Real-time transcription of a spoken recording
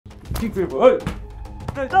ঠিক করবো ওই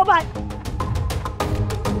তো ভাই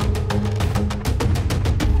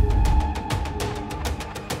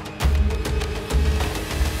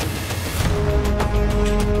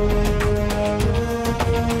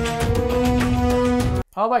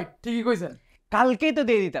হ্যাঁ ভাই ঠিকই কইছেন কালকেই তো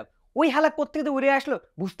দিয়ে দিতাম, ওই হালা কোত্থেকে তো উড়ে আসলো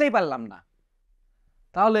বুঝতেই পারলাম না।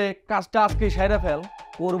 তাহলে কাজটা আজকে সাইরা ফেল।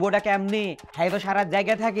 করবোটা কেমনি? হ্যাঁ তো সারা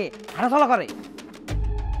জায়গায় থাকে, হাঁটাচলা করে।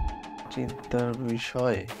 চিন্তার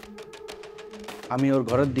বিষয়, আমি ওর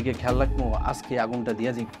ঘরের দিকে খেয়াল রাখবো, আজকে আগুনটা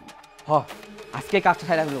দিয়া যাই। হ, আজকে কাজটা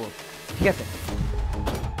সাইরা ফেলবো। ঠিক আছে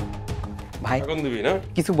ভাই, আগুন দিবি না?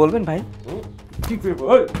 কিছু বলবেন ভাই? ঠিক করবো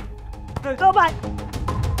ওই তো ভাই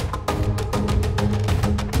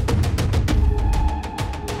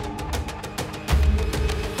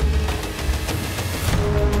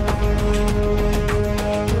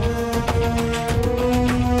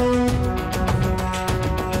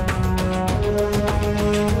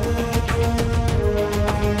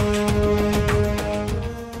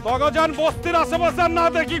তগজান বস্তির আশেপাশে না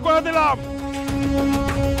দেখি করে দিলাম।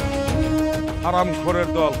 হারামখোরের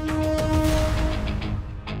দল।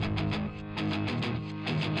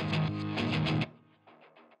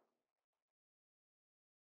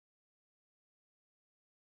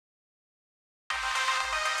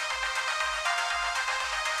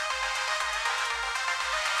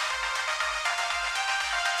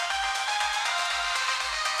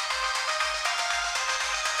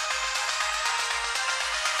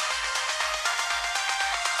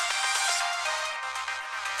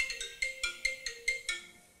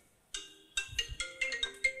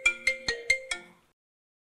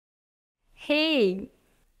 Hey,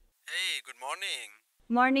 Hey, good morning.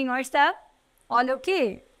 morning, what's up? All okay?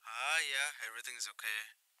 Yeah, everything is okay.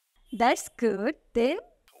 That's good then.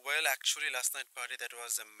 Well, actually, last night party that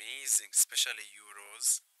was amazing, especially you,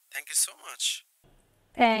 Rose. Thank you so much.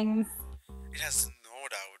 Thanks. It has no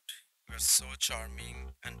doubt. You're so charming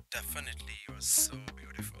and definitely you're so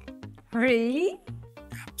beautiful. Really?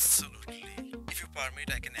 Absolutely. If you permit,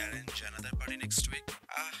 I can arrange another party next week.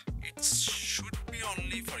 It should be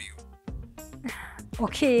only for you.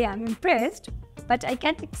 Okay, I'm impressed, but I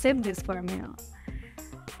can't accept this for me now.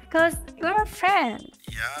 Because you're a friend.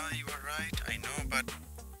 Yeah, you are right. I know, but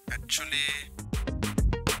actually.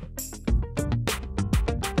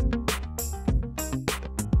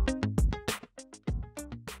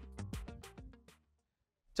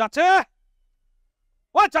 চাচে,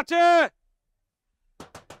 ও চাচে,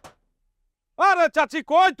 আরে চাচি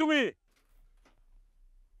কই তুমি?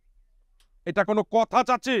 এটা কোনো কথা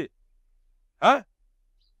চাচি? হ্যাঁ,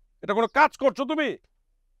 এটা কোনো কাজ করছো তুমি?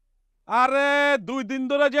 আরে 2 দিন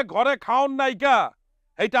ধরে যে ঘরে খাওন নাইকা,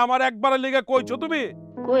 এইটা আমার একবারে লিগে কইছো তুমি?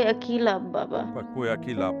 কইয়া কি লাভ বাবা? কইয়া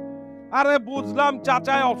কি লাভ? আরে বুঝলাম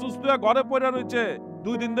চাচায় অসুস্থ হয়ে ঘরে পড়ে রয়েছে,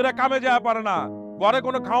 2 দিন ধরে কামে যাওয়া পারে না, ঘরে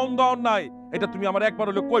কোনো খাওন দাওন নাই, এটা তুমি আমার একবার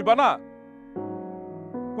হলে কইবা না?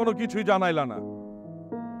 কোনো কিছুই জানাইলা না।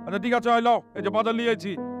 আচ্ছা ঠিক আছে, হইলো, এই যে বাজার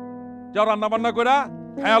লিয়েছি, যাও রান্না বান্না কইরা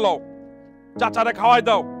খায়া লও, চাচারে খাওয়াই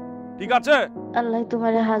দাও, ঠিক আছে? আল্লাহ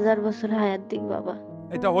তোমারে 1000 বছর হায়াত দিক বাবা।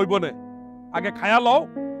 এটা হইব না, আগে খায়া লও,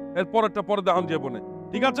 এরপরেরটা পরে দেখান যাবো না,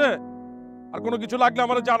 ঠিক আছে? আর কোনো কিছু লাগলে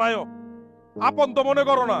আমারে জানাইও, আপন তো মনে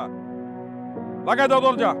করো না। লাগাই দাও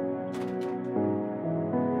দরজা।